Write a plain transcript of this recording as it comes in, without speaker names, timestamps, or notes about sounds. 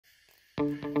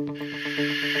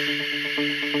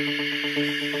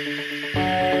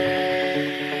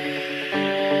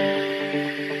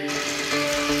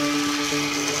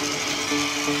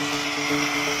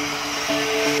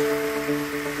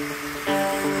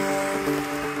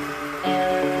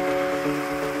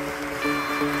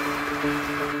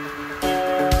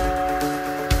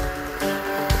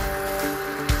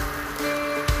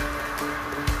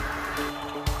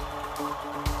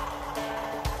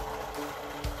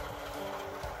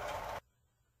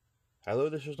Hello,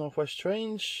 this is Northwest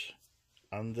Trains,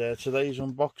 and today's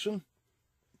unboxing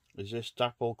is this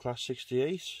Dapol Class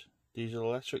 68 diesel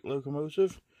electric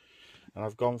locomotive, and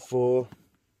I've gone for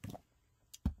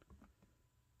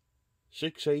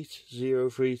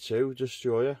 68032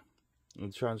 Destroyer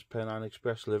in Transpennine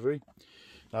Express livery.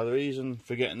 Now the reason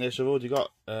for getting this, I've already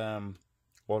got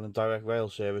one in direct rail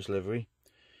service livery,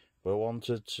 but I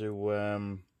wanted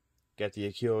to get the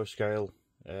Acura scale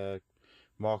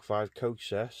Mark V coach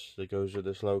set that goes with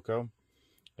this loco.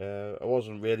 I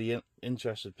wasn't really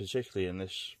interested particularly in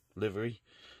this livery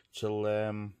till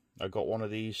I got one of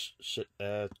these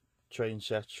train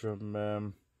sets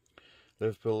from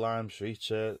Liverpool Lime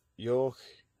Street, York,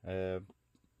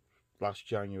 last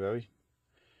January.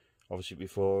 Obviously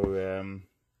before the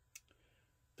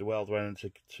world went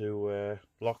into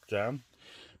lockdown.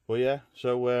 But yeah,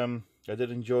 so I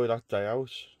did enjoy that day out.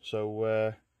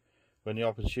 So when the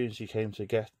opportunity came to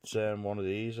get one of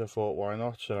these, I thought, why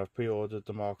not? And I've pre-ordered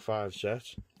the Mark V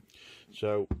set.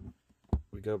 So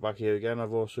we go back here again.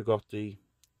 I've also got the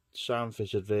sound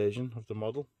fitted version of the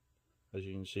model, as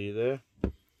you can see there.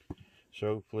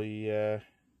 So hopefully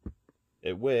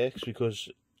it works, because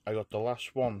I got the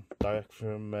last one direct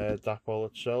from Dapol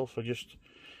itself. I just,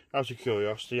 out of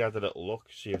curiosity, had a little look,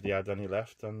 see if they had any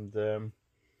left, and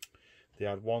they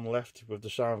had one left with the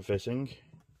sound fitting.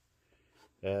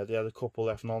 They had a couple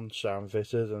left non-sound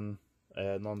fitted and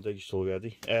non-digital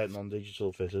ready,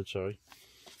 non-digital fitted, sorry.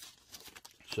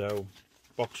 So,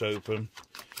 box open,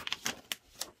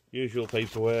 usual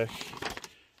paperwork.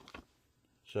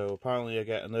 So apparently I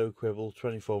get a no quibble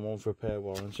 24-month repair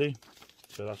warranty.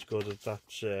 So that's good,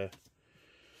 that's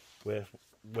worth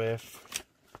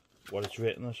what it's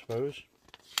written, I suppose.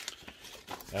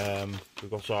 We've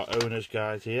got our owner's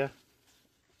guide here.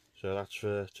 So that's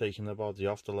for taking the body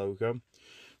off the loco.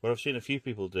 What I've seen a few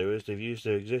people do is they've used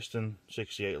their existing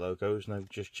 68 locos and they've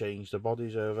just changed the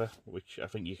bodies over, which I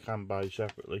think you can buy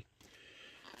separately.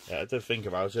 I did think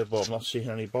about it, but I'm not seeing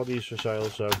any bodies for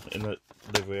sale, so in the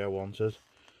livery I wanted.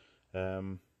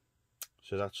 So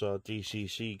that's our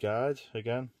DCC guide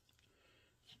again,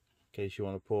 in case you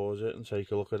want to pause it and take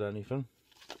a look at anything.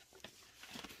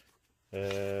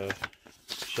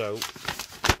 So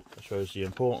I suppose the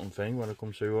important thing when it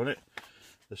comes to run it,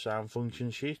 the sound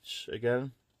function sheets.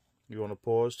 Again, you want to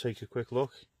pause, take a quick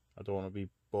look. I don't want to be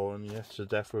boring you to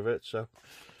death with it, so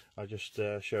I'll just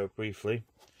show it briefly.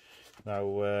 Now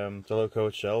the loco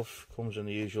itself comes in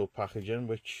the usual packaging,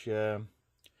 which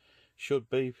should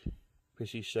be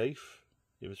pretty safe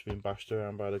if it's been bashed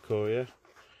around by the courier.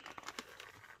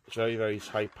 It's very, very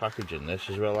tight packaging, this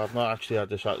as well. I've not actually had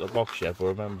this out of the box yet, but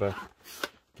remember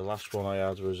the last one I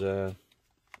had was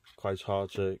quite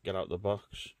hard to get out of the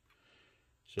box.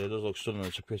 So it does look stunning.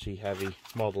 It's a pretty heavy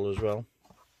model as well.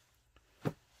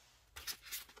 I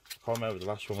can't remember if the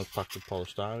last one was packed with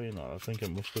polystyrene, or I think it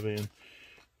must have been.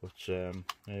 But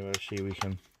anyway, let's see if we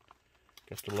can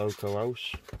get the loco out.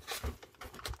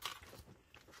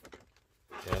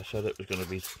 Yeah, I said it was going to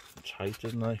be tight,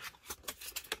 didn't I?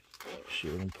 Let's see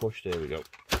if we can push. There we go.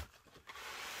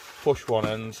 Push one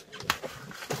end.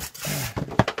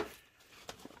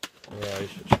 Right,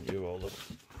 let's move all the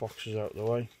boxes out of the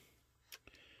way.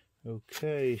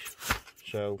 Okay,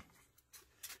 so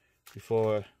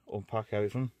before I unpack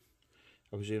everything,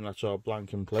 I presume that's our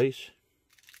blank in place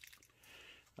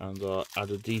and our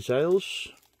added details.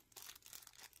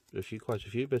 Quite a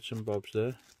few bits and bobs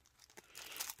there,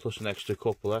 plus an extra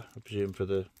coupler, I presume, for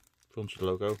the front of the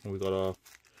logo. And we've got our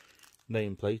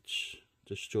nameplates,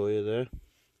 Destroyer there.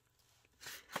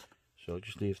 So I'll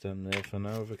just leave them there for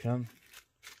now if I can.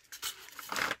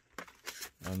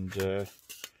 And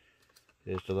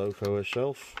here's the loco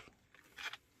itself.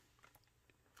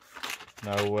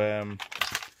 Now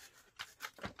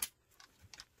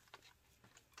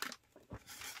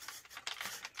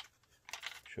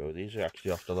sure these are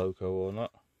actually off the loco or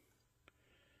not.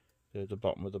 They're at the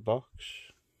bottom of the box.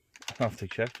 I have to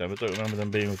check them. I don't remember them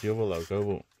being with the other logo,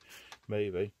 but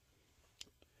maybe.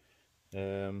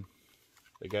 Again,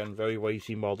 very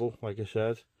weighty model, like I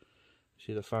said.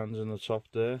 See the fans in the top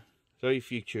there. Very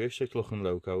futuristic looking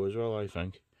loco as well, I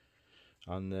think.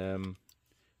 And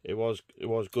it was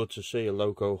good to see a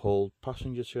loco hauled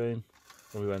passenger train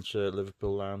when we went to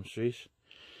Liverpool Lime Street.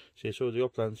 See, so there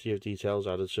got plenty of details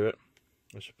added to it.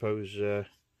 I suppose I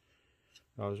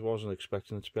wasn't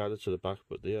expecting it to be added to the back,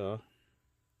 but they are.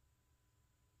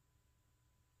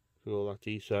 Look at all that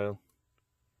detail.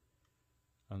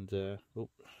 And oh,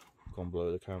 gone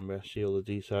below the camera. See all the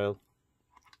detail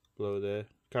below there.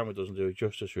 Camera doesn't do it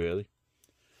justice really.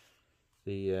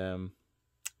 The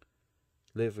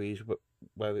livery's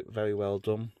very well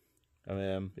done.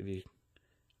 If you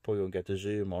probably won't get the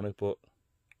zoom on it, but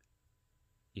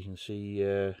you can see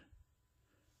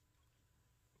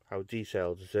how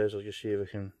detailed it is. I'll just see if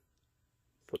I can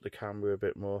put the camera a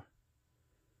bit more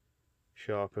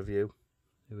sharper view.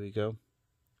 Here we go.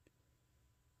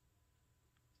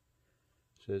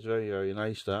 So it's very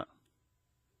nice, that,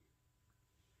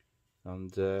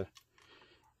 and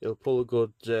it'll pull a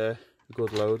good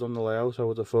load on the layout, I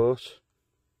would have thought.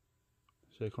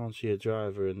 So you can't see a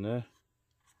driver in there.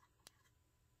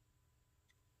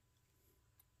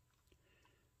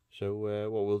 So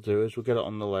what we'll do is we'll get it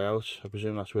on the layout. I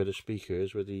presume that's where the speaker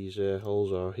is, where these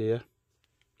holes are here.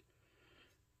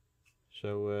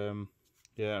 So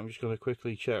yeah, I'm just going to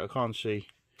quickly check. I can't see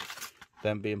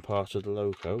them being part of the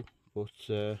loco, but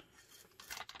let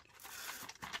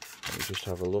me just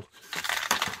have a look.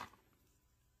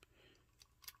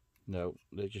 No,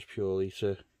 they're just purely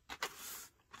to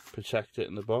protect it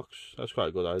in the box. That's quite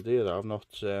a good idea. That I've not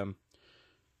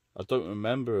I don't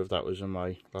remember if that was in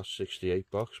my last 68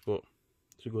 box, but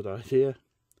it's a good idea.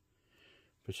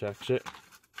 Protects it.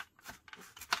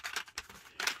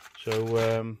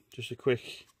 So just a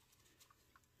quick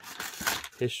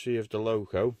history of the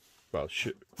loco. Well,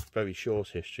 very short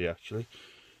history actually.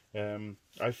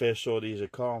 I first saw these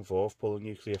at Carnforth pulling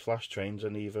nuclear flash trains,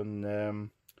 and even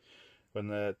when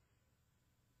the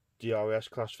DRS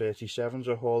class 37s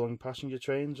are hauling passenger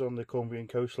trains on the Cumbrian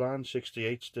coastline.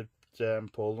 68s did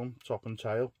pull them top and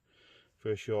tail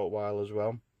for a short while as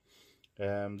well.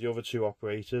 The other two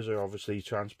operators are obviously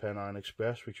Transpennine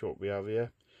Express, which is what we have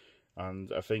here,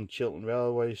 and I think Chiltern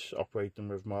Railways operate them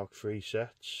with Mark III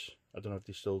sets. I don't know if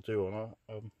they still do or not.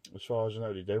 As far as I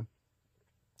know, they do.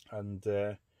 And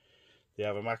they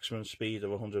have a maximum speed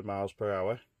of 100 miles per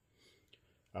hour.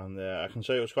 And I can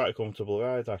say it was quite a comfortable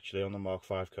ride actually on the Mark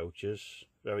V coaches.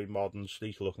 Very modern,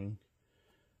 sleek looking.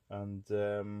 And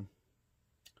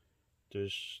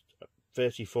there's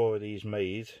 34 of these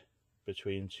made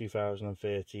between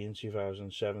 2013 and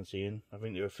 2017. I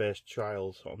think they were first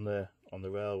trialled on the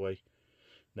railway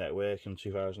network in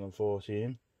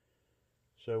 2014.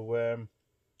 So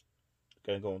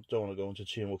again, don't want to go into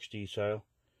too much detail.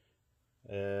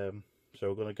 So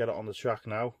we're going to get it on the track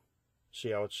now,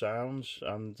 see how it sounds,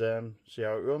 and see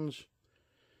how it runs.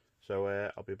 So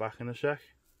I'll be back in a sec.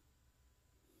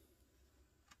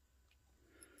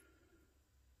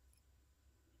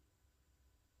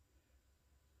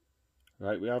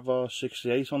 Right, we have our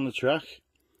 68 on the track.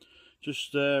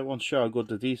 Just want to show how good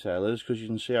the detail is, because you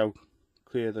can see how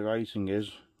clear the writing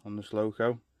is on this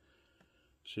loco.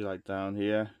 See, like down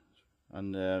here,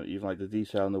 and even like the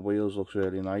detail on the wheels looks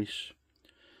really nice.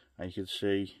 And you can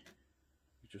see,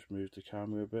 just move the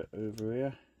camera a bit over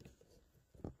here.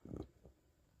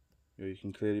 You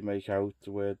can clearly make out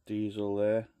the word diesel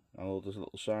there, and all this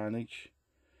little signage.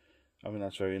 I mean,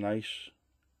 that's very nice.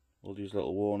 All these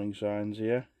little warning signs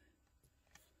here.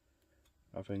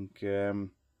 I think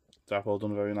Dapol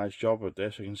done a very nice job with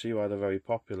this. I can see why they're very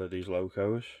popular, these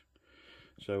locos.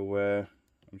 So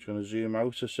I'm just going to zoom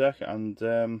out a sec, and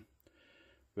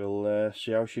we'll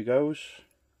see how she goes.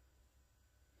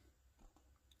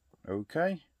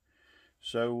 Okay,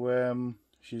 so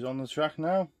she's on the track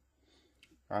now,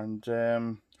 and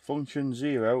function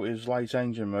 0 is light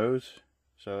engine mode.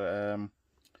 So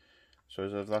so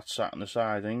as if that's sat in the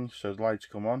siding, so the lights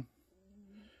come on.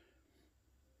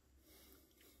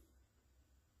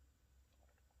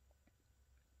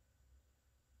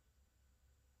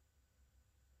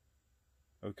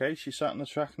 Okay, she's sat on the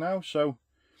track now, so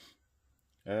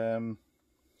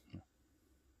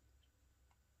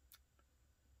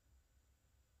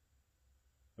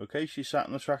okay, she's sat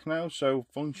on the track now, so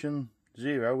function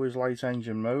 0 is light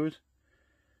engine mode.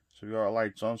 So we've got our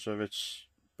lights on, so if it's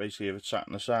basically if it's sat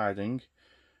in the siding.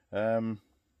 And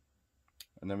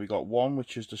then we got 1,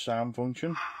 which is the sound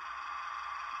function.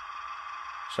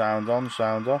 Sound on,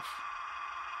 sound off.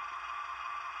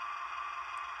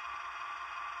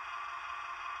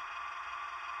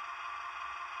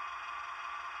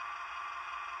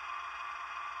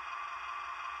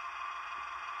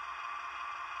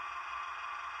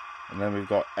 And then we've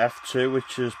got F2,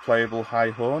 which is playable high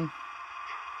horn.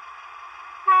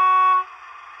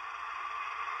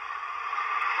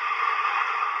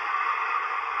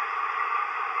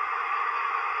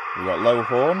 We've got low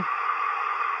horn.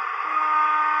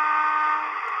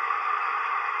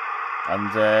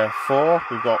 And 4,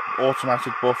 we've got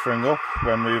automatic buffering up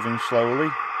when moving slowly,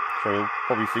 so we'll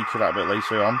probably feature that a bit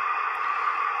later on.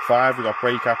 5, we've got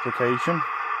brake application.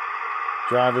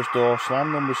 Driver's door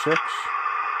slam, number 6.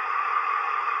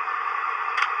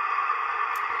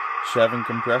 7,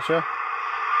 compressor.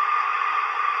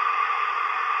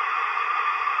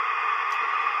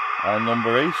 And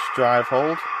number 8, drive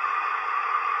hold.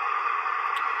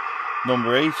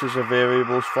 Number 8 is a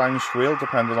variable flying squeal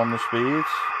depending on the speed.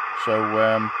 So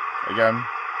again,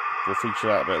 we'll feature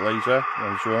that a bit later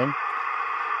when it's running.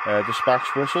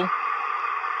 Dispatch whistle,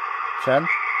 10.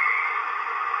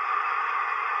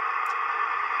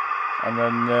 And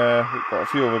then we've got a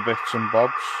few other bits and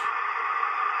bobs.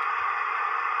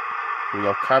 We've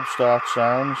got cab start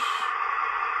sounds.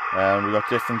 We've got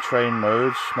different train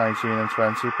modes, 19 and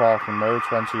 20, parking mode,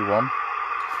 21.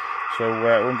 So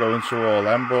I won't go into all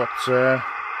them, but so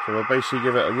we'll basically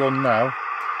give it a run now.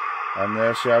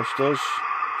 And see how it does.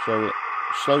 So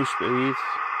slow speed.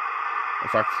 In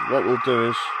fact, what we'll do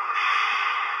is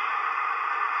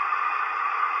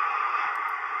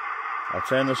I'll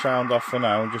turn the sound off for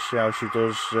now and just see how she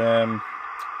does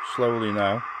slowly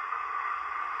now.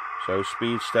 So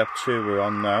speed step 2 we're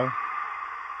on now.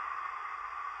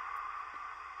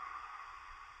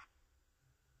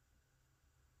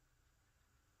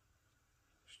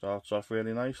 Starts off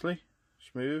really nicely,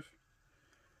 smooth.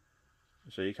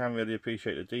 So you can really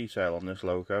appreciate the detail on this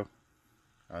loco,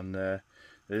 and it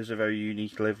is a very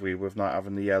unique livery with not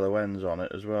having the yellow ends on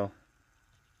it as well.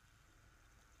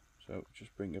 So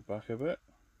just bring it back a bit.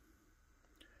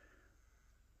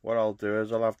 What I'll do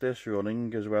is I'll have this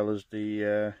running as well as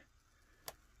the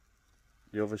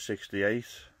other 68.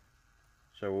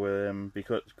 So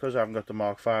because I haven't got the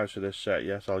Mark 5s for this set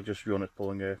yet, I'll just run it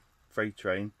pulling a freight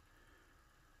train.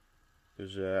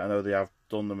 Because I know they have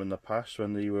done them in the past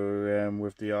when they were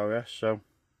with the RS. So,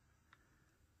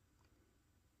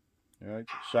 alright,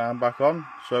 sound back on.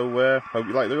 So, hope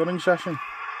you like the running session.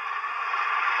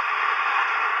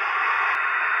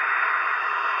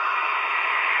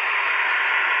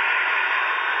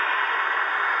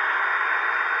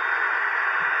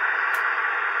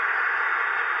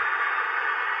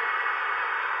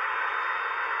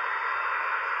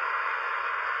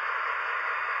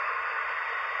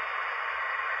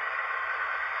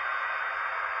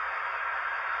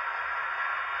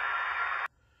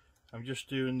 I'm just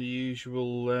doing the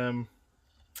usual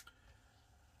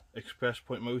express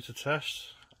point motor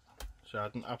test, so I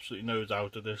had absolutely no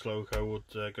doubt that this loco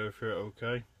would go through it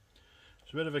okay.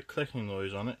 There's a bit of a clicking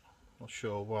noise on it, not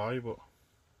sure why, but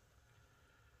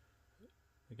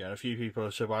again, a few people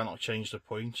have said why not change the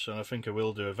points, and I think I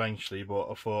will do eventually, but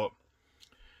I thought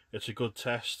it's a good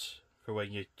test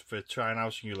for trying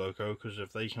out a new loco, because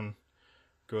if they can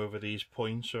go over these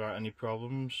points without any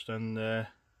problems, then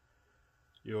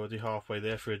you're already halfway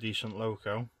there for a decent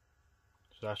loco.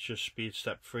 So that's just speed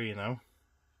step 3 now,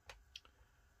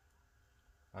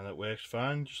 and it works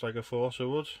fine, just like I thought it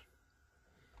would.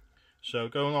 So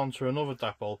going on to another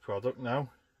Dapol product now,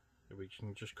 if we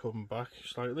can just come back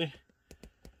slightly.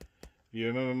 You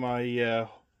remember my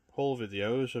haul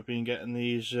videos? I've been getting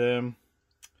these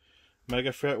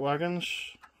mega freight wagons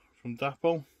from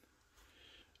Dapol,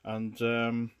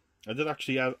 and I did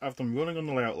actually have them running on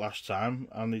the layout last time,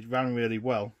 and they ran really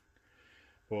well.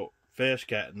 But first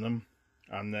getting them,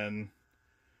 and then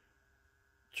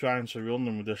trying to run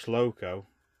them with this loco,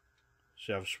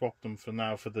 so I've swapped them for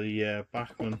now for the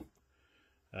Bachmann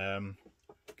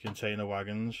container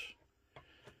wagons.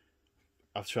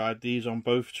 I've tried these on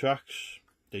both tracks.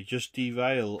 They just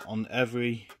derail on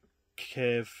every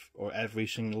curve or every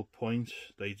single point.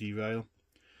 They derail.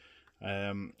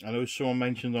 I know someone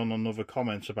mentioned on another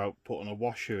comment about putting a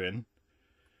washer in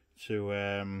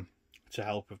to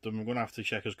help with them. I'm going to have to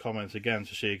check his comment again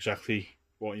to see exactly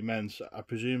what he meant. I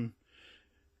presume,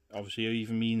 obviously, he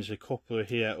even means a coupler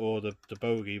here or the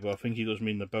bogie, but I think he does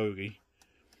mean the bogie,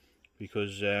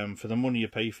 because for the money you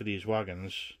pay for these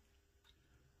wagons,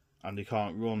 and they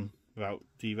can't run without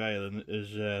derailing,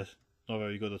 is not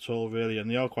very good at all, really. And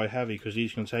they are quite heavy because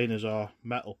these containers are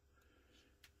metal.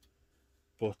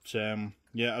 But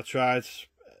yeah, I tried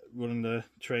running the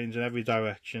trains in every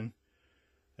direction,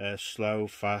 slow,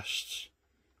 fast,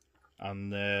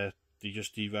 and they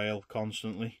just derail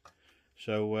constantly.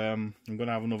 So I'm going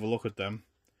to have another look at them.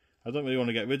 I don't really want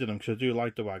to get rid of them because I do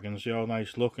like the wagons. They are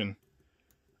nice looking,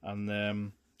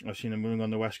 and I've seen them running on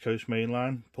the West Coast main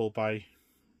line, pulled by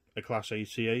a Class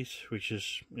 88, which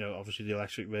is, you know, obviously the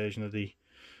electric version of the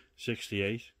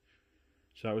 68.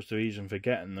 So that was the reason for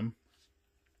getting them.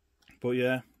 But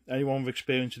yeah, anyone with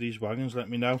experience of these wagons, let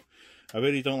me know. I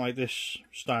really don't like this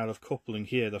style of coupling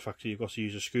here, the fact that you've got to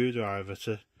use a screwdriver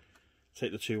to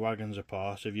take the two wagons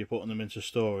apart if you're putting them into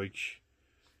storage,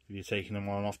 if you're taking them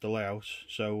on off the layout.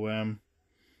 So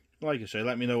like I say,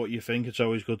 let me know what you think. It's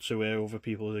always good to hear other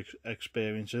people's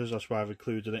experiences. That's why I've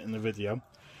included it in the video.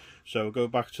 So go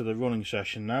back to the running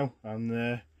session now,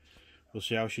 and we'll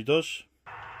see how she does.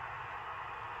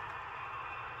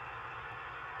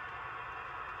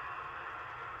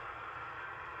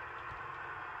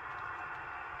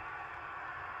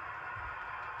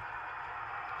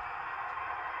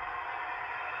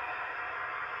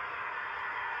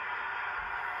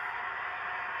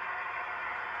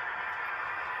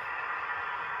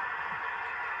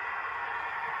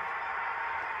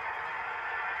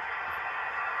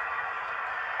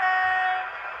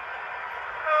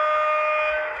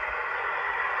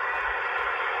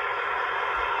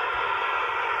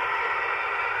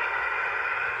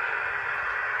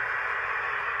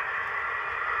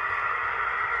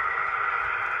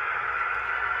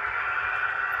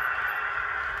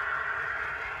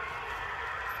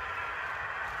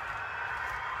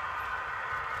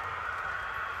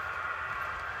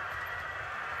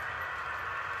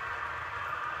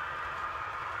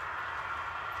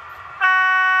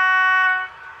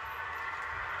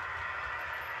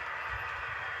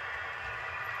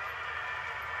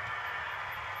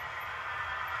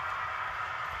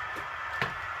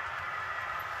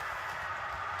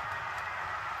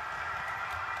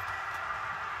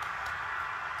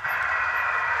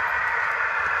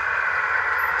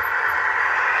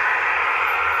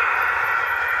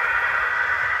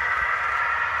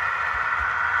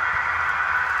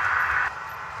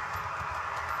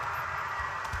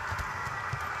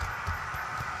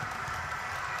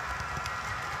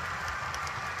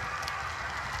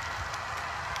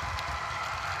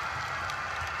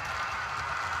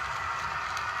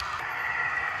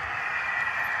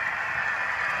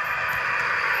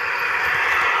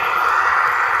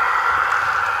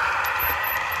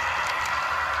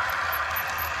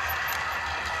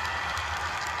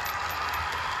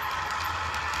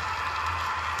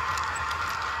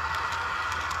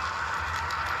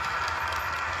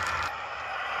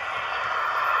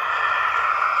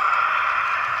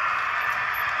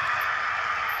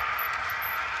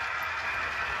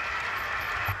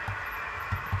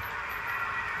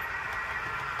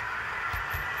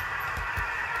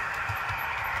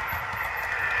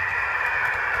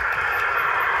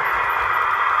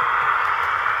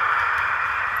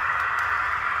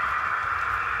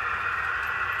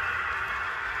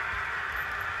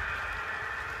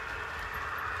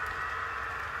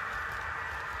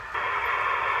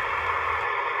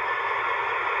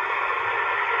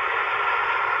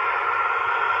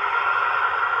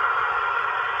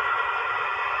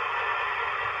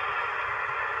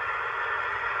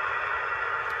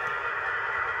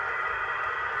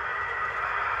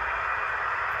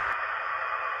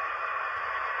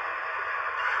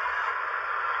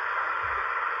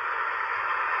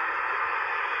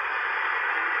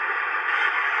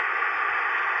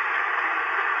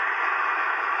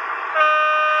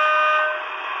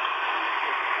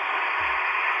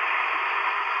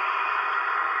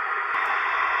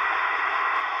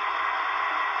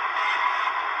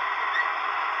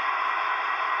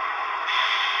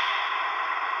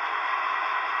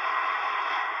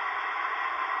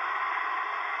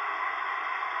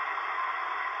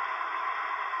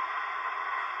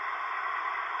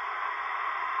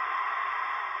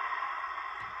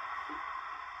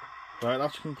 Right,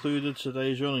 that's concluded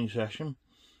today's running session.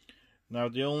 Now,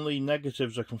 the only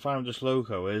negatives I can find with this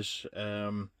loco is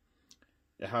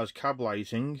it has cab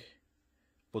lighting,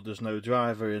 but there's no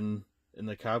driver in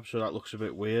the cab, so that looks a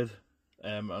bit weird.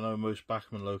 I know most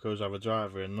Bachmann locos have a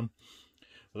driver in them,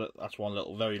 but that's one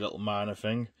very little minor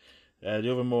thing.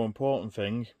 The other more important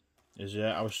thing is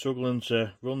I was struggling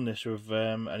to run this with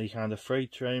any kind of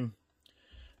freight train.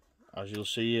 As you'll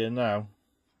see here now,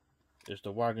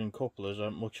 the wagon couplers are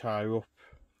much higher up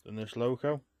than this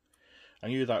loco. I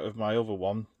knew that with my other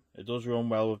one. It does run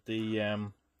well with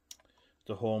the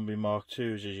Hornby Mark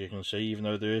IIs, as you can see, even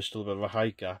though there is still a bit of a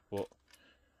height gap. But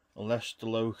unless the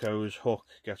loco's hook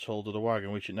gets hold of the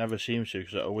wagon, which it never seems to,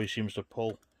 because it always seems to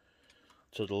pull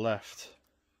to the left,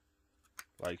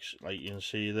 like you can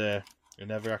see there, it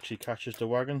never actually catches the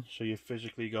wagon. So you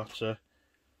physically got to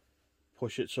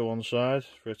push it to one side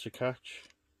for it to catch.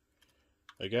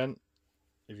 Again,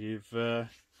 if you've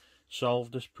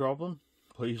solved this problem,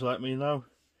 please let me know.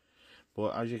 But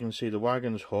as you can see, the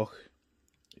wagon's hook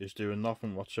is doing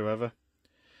nothing whatsoever.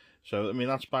 So I mean,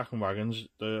 that's Bachmann wagons.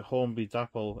 The Hornby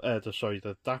Dapol,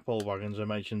 the Dapol wagons I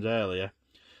mentioned earlier,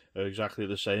 are exactly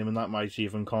the same, and that might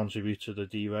even contribute to the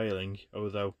derailing,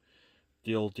 although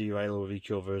they all derail with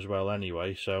each other as well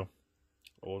anyway, so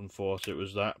I wouldn't thought it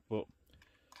was that. But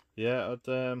yeah,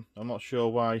 I'm not sure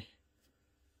why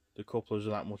the couplers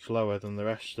are that much lower than the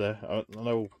rest there. I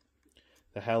know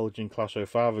the Helgen Class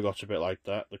 05 have got a bit like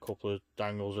that, the coupler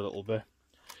dangles a little bit,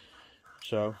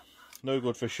 so no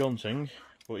good for shunting.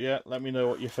 But yeah, let me know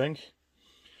what you think.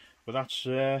 But that's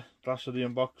the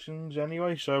unboxings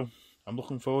anyway, so I'm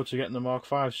looking forward to getting the Mark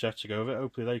V set to go with it.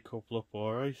 Hopefully they couple up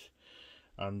alright.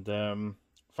 And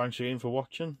thanks again for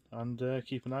watching, and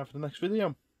keep an eye for the next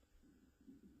video.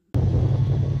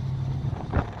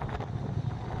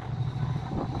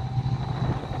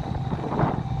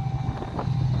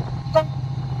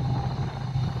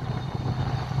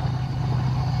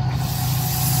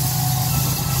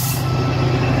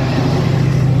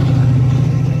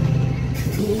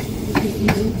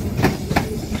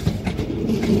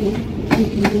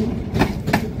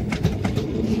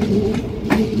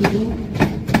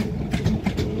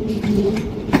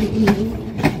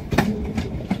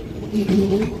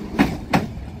 Mm-hmm.